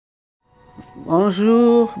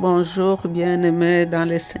Bonjour, bonjour, bien-aimés dans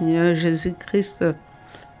le Seigneur Jésus-Christ.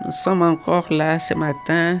 Nous sommes encore là ce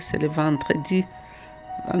matin, c'est le vendredi.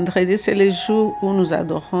 Vendredi, c'est le jour où nous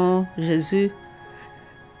adorons Jésus,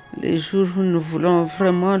 les jours où nous voulons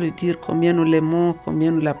vraiment lui dire combien nous l'aimons,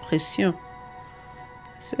 combien nous l'apprécions.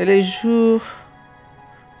 C'est les jours,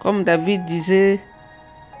 comme David disait,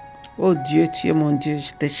 « Oh Dieu, tu es mon Dieu,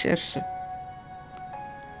 je te cherche.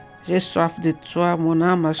 J'ai soif de toi, mon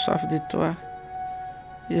âme a soif de toi.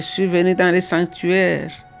 Je suis venu dans les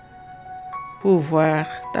sanctuaires pour voir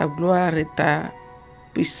ta gloire et ta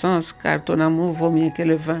puissance, car ton amour vaut mieux que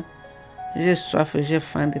le vin. J'ai soif et j'ai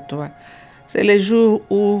faim de toi. » C'est les jours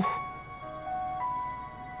où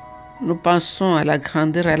nous pensons à la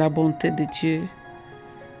grandeur et à la bonté de Dieu.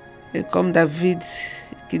 Et comme David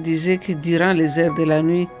qui disait que durant les heures de la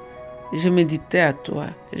nuit, je méditais à toi,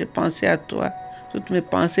 je pensais à toi. Toutes mes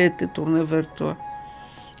pensées étaient tournées vers toi.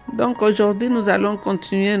 Donc aujourd'hui, nous allons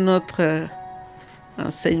continuer notre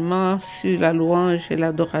enseignement sur la louange et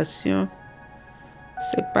l'adoration.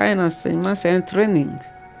 Ce n'est pas un enseignement, c'est un training.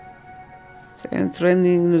 C'est un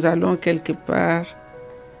training, nous allons quelque part.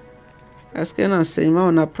 Parce qu'un enseignement,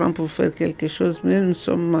 on apprend pour faire quelque chose, mais nous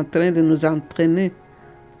sommes en train de nous entraîner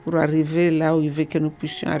pour arriver là où il veut que nous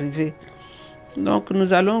puissions arriver. Donc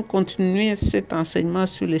nous allons continuer cet enseignement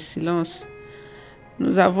sur le silence.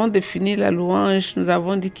 Nous avons défini la louange, nous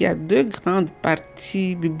avons dit qu'il y a deux grandes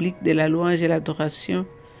parties bibliques de la louange et l'adoration.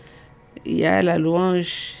 Il y a la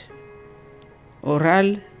louange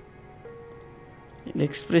orale,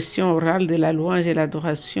 l'expression orale de la louange et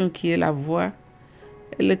l'adoration qui est la voix,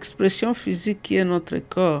 et l'expression physique qui est notre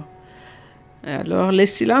corps. Alors, le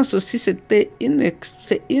silence aussi, c'est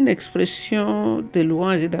une expression de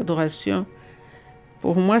louange et d'adoration.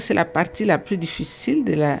 Pour moi, c'est la partie la plus difficile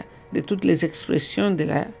de toutes les expressions de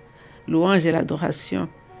la louange et l'adoration.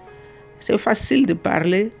 C'est facile de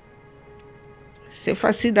parler, c'est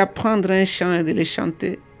facile d'apprendre un chant et de le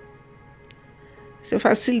chanter. C'est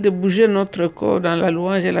facile de bouger notre corps dans la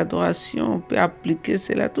louange et l'adoration. On peut appliquer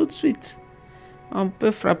cela tout de suite. On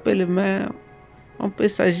peut frapper les mains, on peut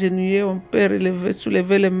s'agenouiller, on peut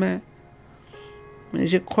soulever les mains. Mais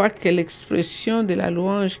je crois que l'expression de la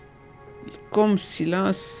louange comme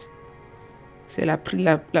silence, c'est la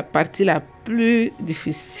partie la plus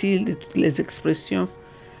difficile de toutes les expressions,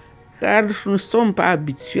 car nous ne sommes pas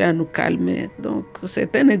habitués à nous calmer. Donc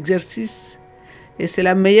c'est un exercice et c'est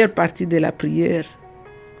la meilleure partie de la prière,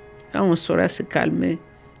 quand on saura se calmer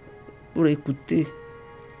pour écouter.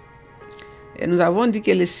 Et nous avons dit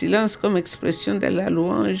que le silence comme expression de la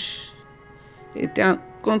louange était en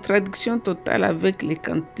contradiction totale avec les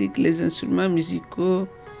cantiques, les instruments musicaux,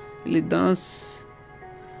 les danses.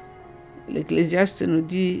 L'Ecclésiaste nous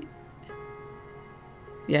dit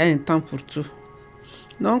il y a un temps pour tout.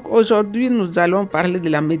 Donc aujourd'hui, nous allons parler de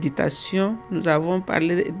la méditation. Nous avons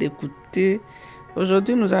parlé d'écouter.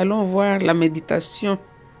 Aujourd'hui, nous allons voir la méditation.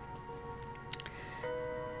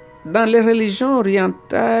 Dans les religions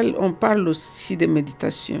orientales, on parle aussi de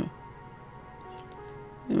méditation.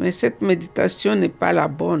 Mais cette méditation n'est pas la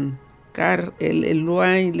bonne, car elle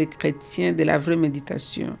éloigne les chrétiens de la vraie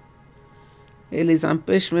méditation. Et les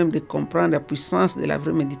empêche même de comprendre la puissance de la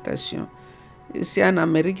vraie méditation. Ici en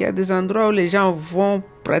Amérique, il y a des endroits où les gens vont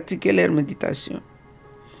pratiquer leur méditation.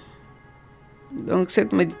 Donc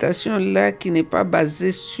cette méditation-là qui n'est pas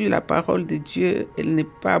basée sur la parole de Dieu, elle n'est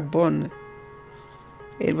pas bonne.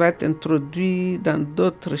 Elle va t'introduire dans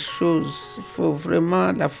d'autres choses. Il faut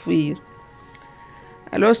vraiment la fuir.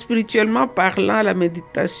 Alors spirituellement parlant, la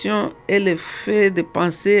méditation est le fait de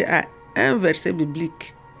penser à un verset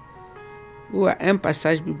biblique ou à un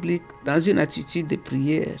passage biblique dans une attitude de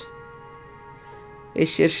prière et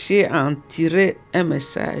chercher à en tirer un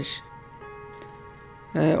message.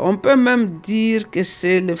 On peut même dire que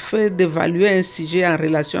c'est le fait d'évaluer un sujet en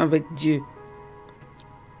relation avec Dieu.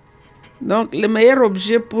 Donc, le meilleur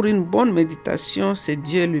objet pour une bonne méditation, c'est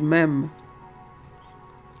Dieu lui-même.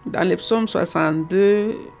 Dans le psaume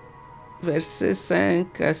 62, versets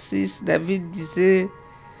 5 à 6, David disait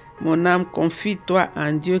 « Mon âme, confie-toi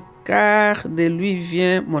en Dieu, car de lui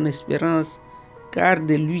vient mon espérance, car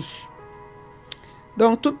de lui. »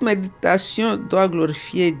 Donc, toute méditation doit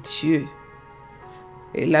glorifier Dieu.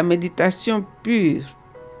 Et la méditation pure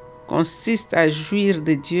consiste à jouir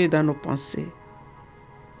de Dieu dans nos pensées.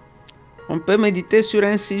 On peut méditer sur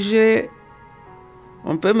un sujet,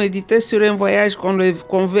 on peut méditer sur un voyage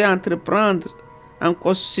qu'on veut entreprendre en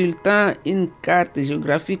consultant une carte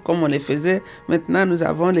géographique comme on le faisait. Maintenant, nous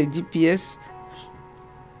avons les GPS.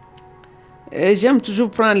 Et j'aime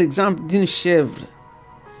toujours prendre l'exemple d'une chèvre.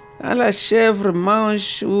 Quand la chèvre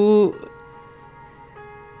mange ou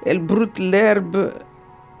Elle broute l'herbe,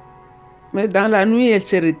 mais dans la nuit, elle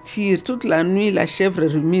se retire. Toute la nuit, la chèvre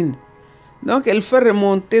rumine. Donc, elle fait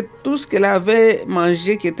remonter tout ce qu'elle avait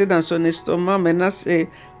mangé qui était dans son estomac. Maintenant, c'est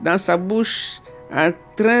dans sa bouche, en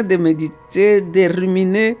train de méditer, de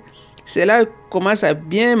ruminer. C'est là qu'elle commence à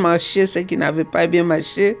bien marcher, ce qui n'avait pas bien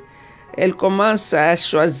marché. Elle commence à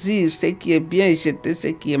choisir ce qui est bien et jeter ce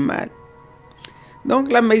qui est mal.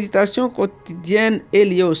 Donc, la méditation quotidienne est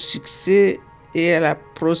liée au succès et à la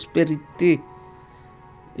prospérité.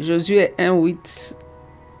 Josué 1,8.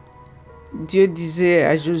 Dieu disait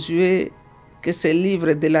à Josué que ces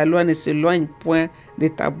livres de la loi ne s'éloignent point de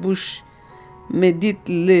ta bouche.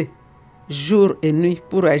 Médite-les jour et nuit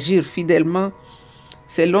pour agir fidèlement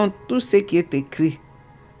selon tout ce qui est écrit.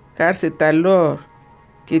 Car c'est alors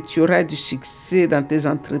que tu auras du succès dans tes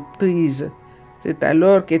entreprises. C'est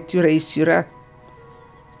alors que tu réussiras.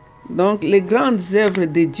 Donc, les grandes œuvres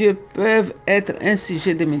de Dieu peuvent être un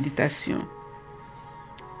sujet de méditation.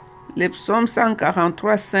 Le psaume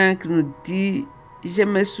 143, 5 nous dit « Je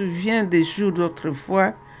me souviens des jours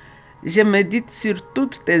d'autrefois, je médite sur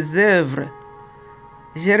toutes tes œuvres,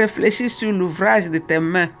 je réfléchis sur l'ouvrage de tes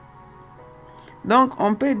mains. » Donc,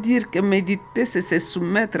 on peut dire que méditer, c'est se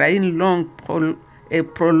soumettre à une longue et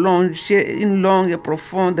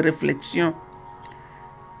profonde réflexion,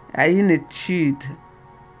 à une étude.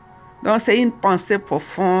 Donc, c'est une pensée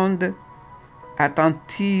profonde,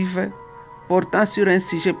 attentive, portant sur un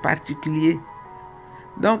sujet particulier.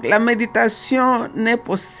 Donc la méditation n'est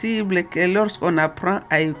possible que lorsqu'on apprend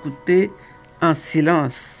à écouter en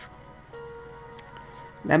silence.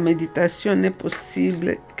 La méditation n'est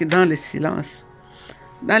possible que dans le silence.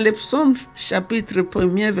 Dans le psaume chapitre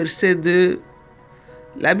 1er, verset 2,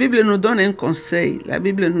 la Bible nous donne un conseil. La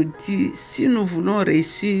Bible nous dit, si nous voulons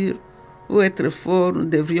réussir ou être forts, nous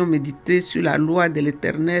devrions méditer sur la loi de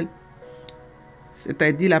l'Éternel,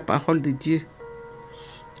 c'est-à-dire la parole de Dieu.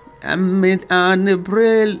 En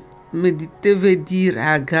hébreu, méditer veut dire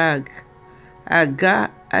Hagag.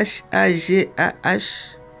 Hagah,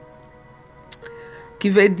 H-A-G-A-H, qui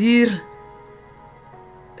veut dire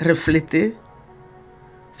refléter.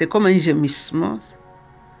 C'est comme un gémissement.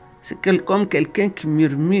 C'est comme quelqu'un qui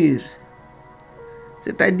murmure.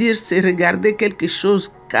 C'est-à-dire, c'est regarder quelque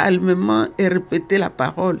chose calmement et répéter la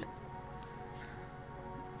parole.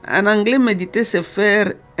 En anglais, méditer, c'est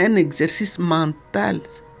faire un exercice mental.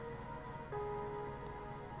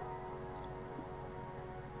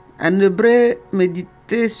 En hébreu,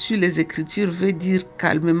 méditer sur les Écritures veut dire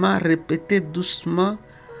calmement répéter doucement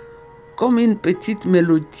comme une petite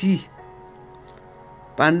mélodie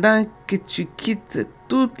pendant que tu quittes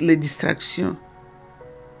toutes les distractions.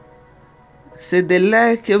 C'est de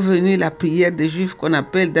là qu'est venue la prière des Juifs qu'on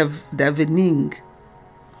appelle davening,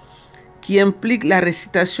 qui implique la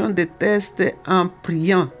récitation des textes en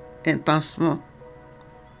priant intensement.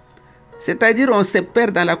 C'est-à-dire on se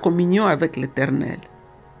perd dans la communion avec l'Éternel.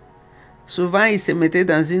 Souvent, il se mettait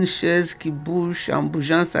dans une chaise qui bouge en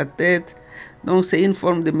bougeant sa tête. Donc, c'est une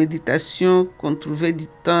forme de méditation qu'on trouvait du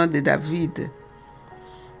temps de David.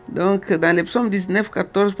 Donc, dans le psaume 19,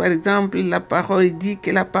 14, par exemple, la parole dit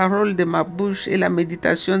que la parole de ma bouche et la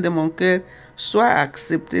méditation de mon cœur soient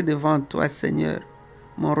acceptées devant toi, Seigneur,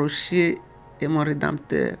 mon rocher et mon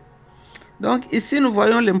rédempteur. Donc, ici, nous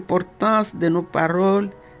voyons l'importance de nos paroles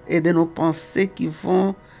et de nos pensées qui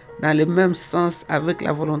vont dans le même sens avec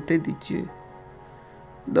la volonté de Dieu.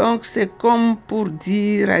 Donc, c'est comme pour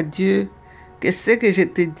dire à Dieu que ce que je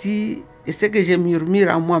te dis et ce que je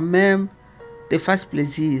murmure à moi-même te fasse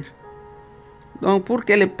plaisir. Donc, pour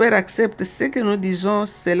que le Père accepte ce que nous disons,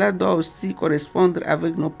 cela doit aussi correspondre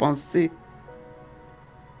avec nos pensées.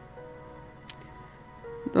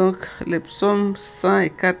 Donc, le psaume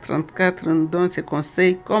 104, 34 nous donne ce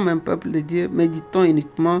conseil. Comme un peuple de Dieu, méditons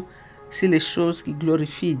uniquement sur les choses qui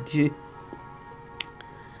glorifient Dieu.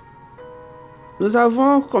 Nous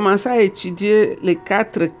avons commencé à étudier les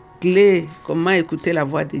 4 clés, comment écouter la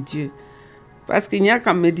voix de Dieu. Parce qu'il n'y a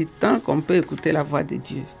qu'en méditant qu'on peut écouter la voix de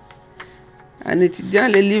Dieu. En étudiant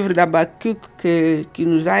le livre d'Habakkuk qui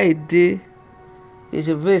nous a aidés, et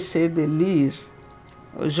je vais essayer de lire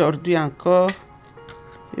aujourd'hui encore,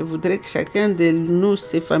 je voudrais que chacun de nous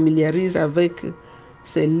se familiarise avec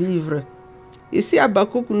ces livres. Ici,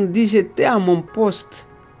 Habakkuk nous dit, j'étais à mon poste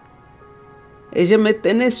et je me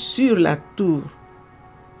tenais sur la tour.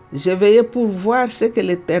 Je veillais pour voir ce que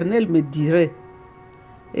l'Éternel me dirait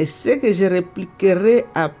et ce que je répliquerai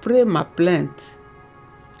après ma plainte.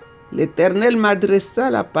 L'Éternel m'adressa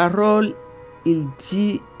la parole, il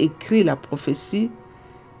dit, écris la prophétie,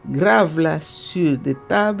 grave-la sur des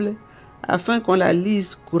tables, afin qu'on la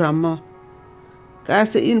lise couramment. car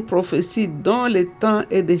c'est une prophétie dont le temps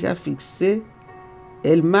est déjà fixé.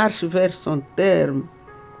 Elle marche vers son terme.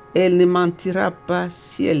 Elle ne mentira pas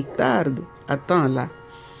si elle tarde. Attends-la.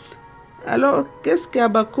 Alors, qu'est-ce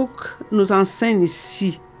qu'Habakkuk nous enseigne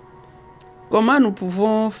ici? Comment nous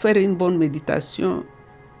pouvons faire une bonne méditation?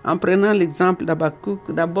 En prenant l'exemple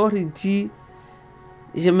d'Habakkuk, d'abord il dit,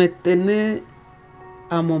 je me tenais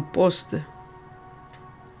à mon poste.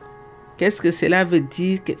 Qu'est-ce que cela veut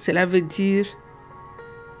dire? Cela veut dire,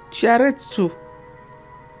 tu arrêtes tout.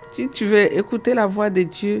 Si tu veux écouter la voix de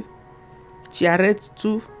Dieu, tu arrêtes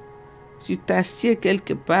tout. Tu t'assieds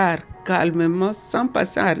quelque part calmement, sans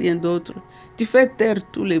passer à rien d'autre. Tu fais taire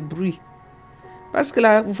tous les bruits. Parce que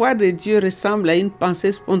la voix de Dieu ressemble à une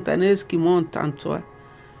pensée spontanée qui monte en toi.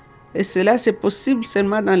 Et cela, c'est possible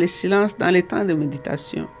seulement dans le silence, dans les temps de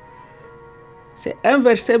méditation. C'est un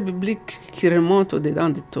verset biblique qui remonte au-dedans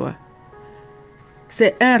de toi.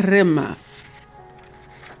 C'est un rhéma.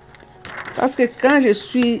 Parce que quand je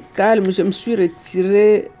suis calme, je me suis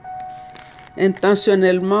retiré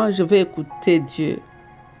intentionnellement, je vais écouter Dieu.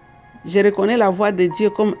 Je reconnais la voix de Dieu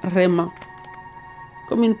comme rhéma,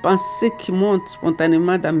 comme une pensée qui monte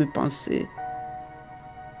spontanément dans mes pensées.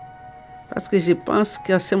 Parce que je pense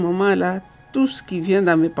qu'à ce moment-là, tout ce qui vient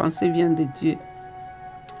dans mes pensées vient de Dieu.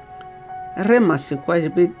 Rhéma, c'est quoi?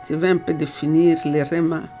 Je vais un peu définir le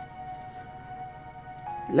rhéma.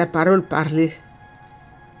 La parole parlée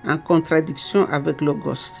en contradiction avec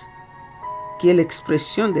logos, qui est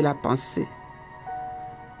l'expression de la pensée.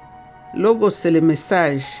 Logos, c'est le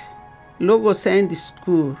message. Logos, c'est un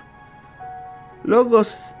discours.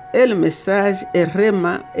 Logos est le message et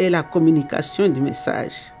rhéma est la communication du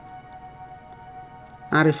message.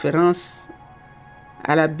 En référence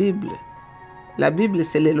à la Bible. La Bible,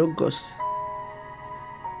 c'est le logos.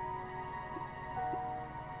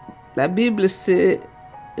 La Bible, c'est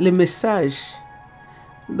le message.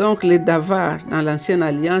 Donc, le davar dans l'Ancienne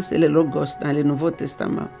Alliance et le logos dans le Nouveau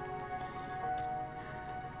Testament.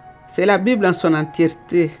 C'est la Bible en son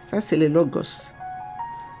entièreté. Ça, c'est le logos.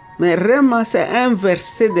 Mais rhéma, c'est un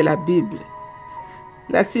verset de la Bible.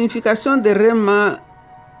 La signification de rhéma,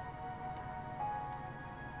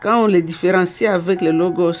 quand on les différencie avec le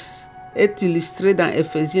logos, est illustrée dans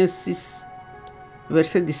Ephésiens 6,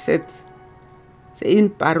 verset 17. C'est une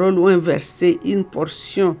parole ou un verset, une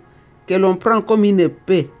portion que l'on prend comme une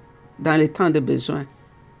épée dans les temps de besoin.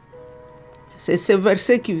 C'est ce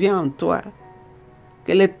verset qui vient en toi,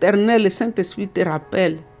 que l'Éternel, le Saint-Esprit te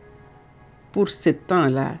rappelle pour ce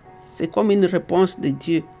temps-là. C'est comme une réponse de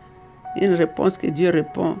Dieu, une réponse que Dieu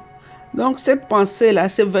répond. Donc cette pensée-là,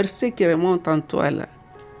 ce verset qui remonte en toi, là,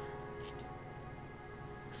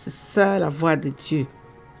 c'est ça la voix de Dieu.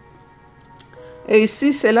 Et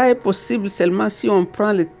ici, cela est possible seulement si on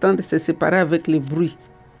prend le temps de se séparer avec les bruits.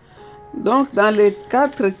 Donc, dans les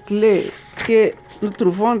 4 clés que nous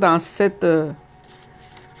trouvons dans cette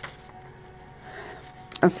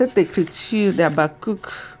écriture d'Habakkuk,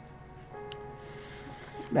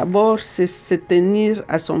 d'abord, c'est se tenir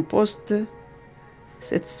à son poste,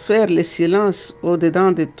 c'est faire le silence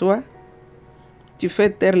au-dedans de toi. Tu fais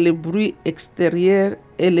taire les bruits extérieurs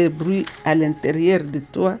et les bruits à l'intérieur de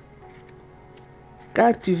toi.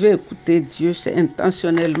 Car tu veux écouter Dieu, c'est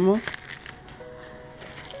intentionnellement.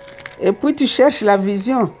 Et puis tu cherches la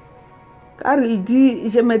vision. Car il dit,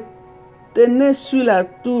 je me tenais sur la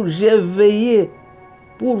tour, j'ai veillé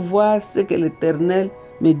pour voir ce que l'Éternel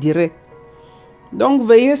me dirait. Donc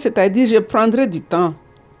veiller, c'est-à-dire je prendrai du temps.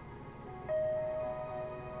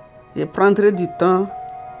 Je prendrai du temps.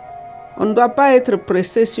 On ne doit pas être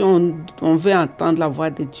pressé si on veut entendre la voix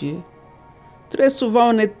de Dieu. Très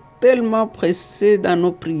souvent, on est tellement pressé dans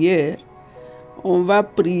nos prières. On va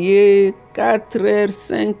prier 4 heures,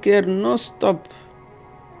 5 heures non-stop.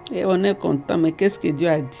 Et on est content. Mais qu'est-ce que Dieu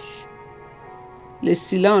a dit? Le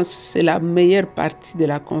silence, c'est la meilleure partie de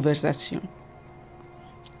la conversation.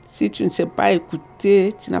 Si tu ne sais pas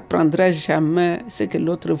écouter, tu n'apprendras jamais ce que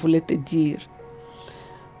l'autre voulait te dire.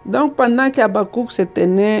 Donc, pendant qu'Habakkuk se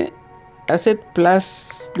tenait à cette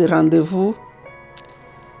place de rendez-vous,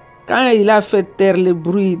 quand il a fait taire le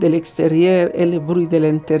bruit de l'extérieur et le bruit de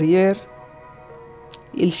l'intérieur,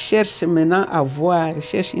 il cherche maintenant à voir, il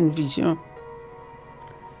cherche une vision.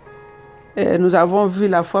 Et nous avons vu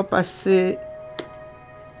la fois passée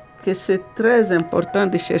que c'est très important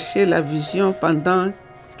de chercher la vision pendant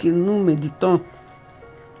que nous méditons.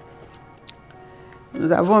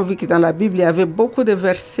 Nous avons vu que dans la Bible, il y avait beaucoup de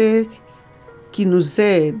versets qui nous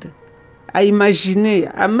aident à imaginer,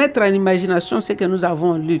 à mettre en imagination ce que nous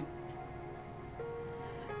avons lu.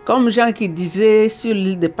 Comme Jean qui disait sur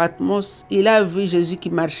l'île de Patmos, il a vu Jésus qui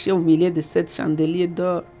marchait au milieu de 7 chandeliers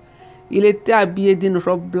d'or. Il était habillé d'une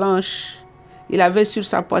robe blanche. Il avait sur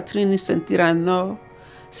sa poitrine une ceinture en or.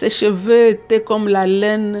 Ses cheveux étaient comme la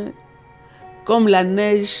laine, comme la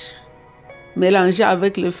neige, mélangée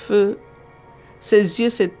avec le feu. Ses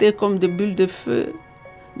yeux étaient comme des bulles de feu.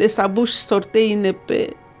 De sa bouche sortait une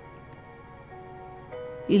épée.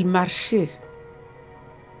 Il marchait.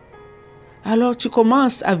 Alors tu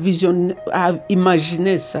commences à visionner, à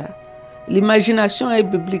imaginer ça. L'imagination est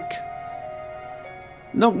biblique.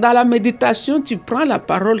 Donc dans la méditation, tu prends la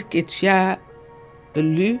parole que tu as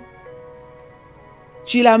lue,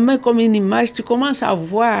 tu la mets comme une image, tu commences à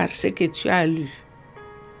voir ce que tu as lu.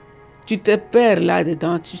 Tu te perds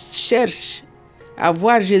là-dedans, tu cherches à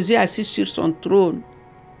voir Jésus assis sur son trône,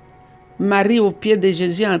 Marie au pied de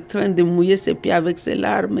Jésus en train de mouiller ses pieds avec ses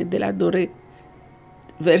larmes et de l'adorer,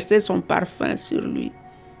 verser son parfum sur lui.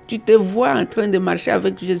 Tu te vois en train de marcher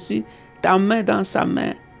avec Jésus, ta main dans sa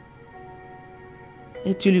main.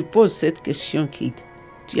 Et tu lui poses cette question que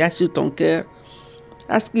tu as sur ton cœur.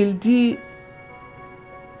 Parce qu'il dit,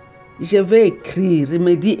 je vais écrire. Il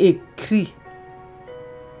me dit, écris.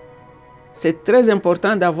 C'est très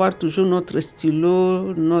important d'avoir toujours notre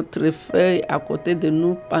stylo, notre feuille à côté de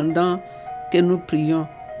nous pendant que nous prions.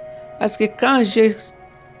 Parce que quand je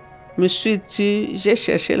me suis dit, j'ai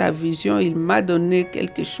cherché la vision, il m'a donné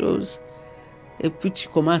quelque chose. Et puis tu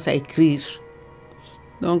commences à écrire.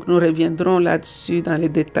 Donc nous reviendrons là-dessus dans les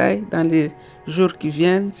détails, dans les jours qui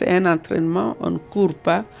viennent. C'est un entraînement, on ne court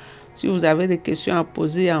pas. Si vous avez des questions à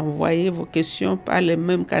poser, envoyez vos questions par le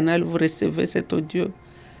même canal, vous recevez cet audio.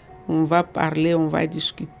 On va parler, on va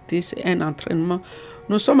discuter, c'est un entraînement.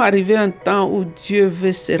 Nous sommes arrivés à un temps où Dieu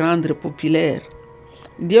veut se rendre populaire.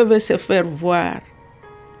 Dieu veut se faire voir.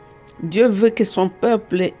 Dieu veut que son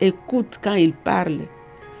peuple écoute quand il parle.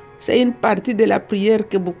 C'est une partie de la prière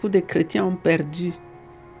que beaucoup de chrétiens ont perdue.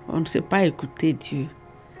 On ne sait pas écouter Dieu.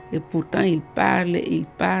 Et pourtant, il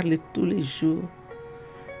parle tous les jours.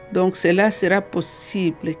 Donc cela sera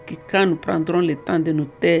possible que quand nous prendrons le temps de nous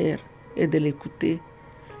taire et de l'écouter.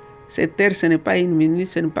 Cette heure, ce n'est pas 1 minute,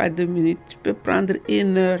 ce n'est pas 2 minutes. Tu peux prendre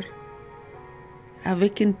 1 heure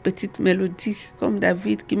avec une petite mélodie, comme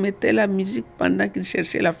David qui mettait la musique pendant qu'il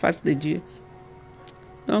cherchait la face de Dieu.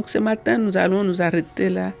 Donc ce matin, nous allons nous arrêter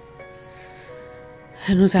là.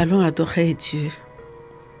 Et nous allons adorer Dieu.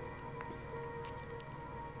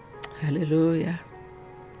 Alléluia.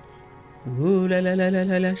 Ouh la la la la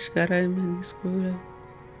la la, shkara meniskola.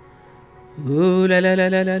 Ouh la la la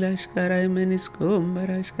la la la, shkara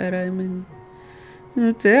meniskombara, shkara meni.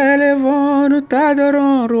 Nous t'élevons, nous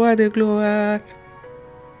t'adorons, roi de gloire.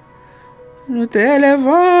 Nous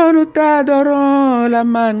t'élevons, nous t'adorons, la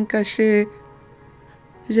manne cachée.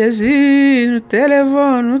 Jésus, nous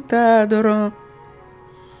t'élevons, nous t'adorons.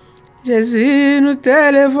 Jésus, nous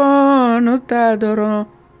t'élevons, nous t'adorons.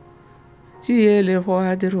 Tu es le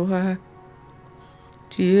roi des rois.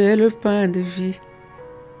 Tu es le pain de vie.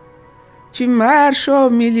 Tu marches au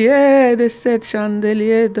milieu de cette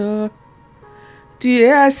chandelier d'or. Tu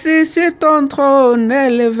es assis sur ton trône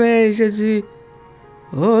élevé, Jésus.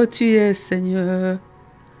 Oh, tu es Seigneur.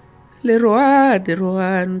 Le roi des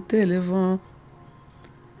rois, nous t'élevons.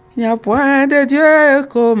 Il n'y a point de Dieu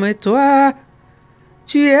comme toi.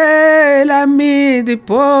 Tu es l'ami du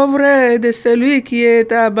pauvre et de celui qui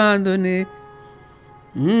est abandonné.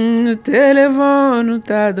 Nous t'élevons, nous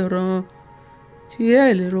t'adorons. Tu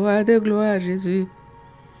es le roi de gloire, Jésus.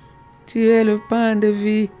 Tu es le pain de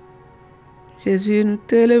vie. Jésus, nous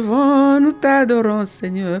t'élevons, nous t'adorons,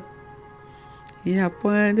 Seigneur. Il n'y a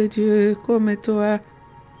point de Dieu comme toi.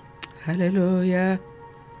 Alléluia.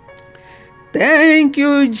 Thank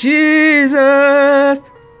you, Jesus.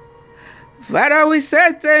 Father, we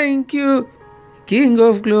say thank you, King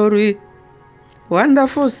of glory,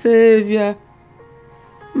 wonderful Savior,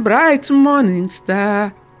 bright morning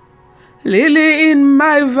star, lily in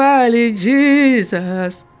my valley,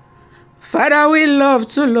 Jesus. Father, we love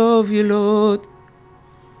to love you, Lord.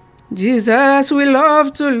 Jesus, we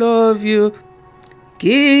love to love you,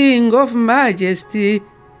 King of majesty,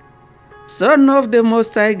 Son of the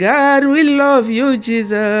Most High God, we love you,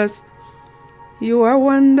 Jesus. You are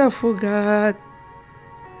wonderful, God.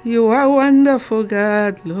 You are wonderful,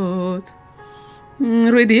 God, Lord.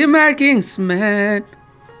 Redeemer, Kingsman,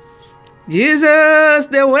 Jesus,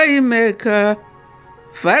 the Waymaker.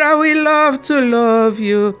 Father, we love to love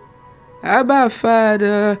you. Abba,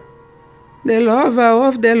 Father, the lover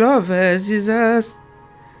of the lovers, Jesus,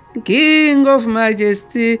 King of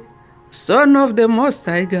majesty, Son of the Most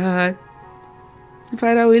High God.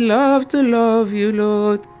 Father, we love to love you,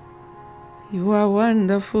 Lord. You are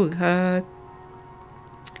wonderful, God.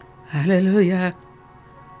 Alléluia.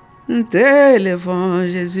 Nous t'élevons,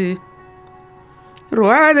 Jésus.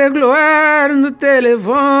 Roi de gloire, nous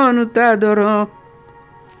t'élevons, nous t'adorons.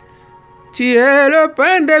 Tu es le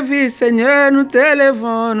pain de vie, Seigneur, nous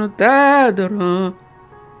t'élevons, nous t'adorons.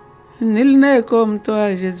 Nul n'est comme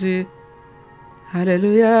toi, Jésus.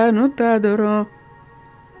 Alléluia, nous t'adorons.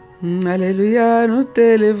 Alléluia, nous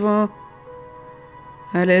t'élevons.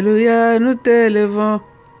 Alléluia, nous t'élevons.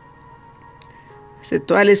 C'est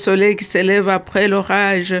toi le soleil qui s'élève après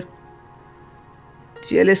l'orage.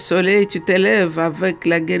 Tu es le soleil, tu t'élèves avec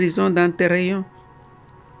la guérison dans tes rayons.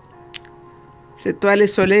 C'est toi le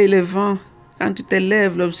soleil, le vent. Quand tu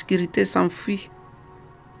t'élèves, l'obscurité s'enfuit.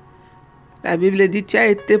 La Bible dit, tu as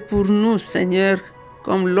été pour nous, Seigneur,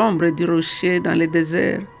 comme l'ombre du rocher dans le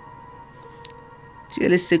désert. Tu es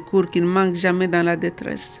le secours qui ne manque jamais dans la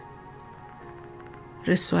détresse.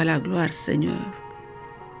 Reçois la gloire, Seigneur.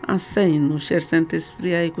 Enseigne-nous, cher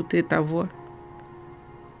Saint-Esprit, à écouter ta voix.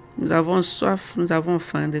 Nous avons soif, nous avons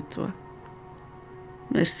faim de toi.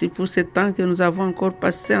 Merci pour ce temps que nous avons encore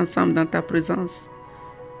passé ensemble dans ta présence.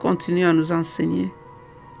 Continue à nous enseigner.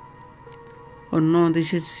 Au nom de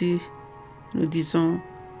Jésus, nous disons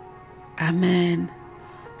Amen.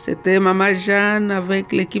 C'était Maman Jeanne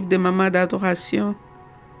avec l'équipe de Maman d'adoration.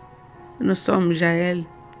 Nous sommes Jaël.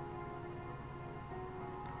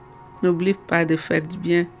 N'oublie pas de faire du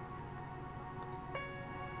bien.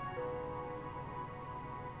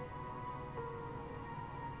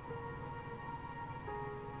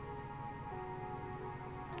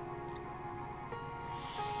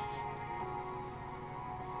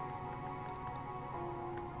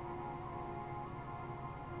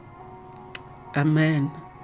 Amen.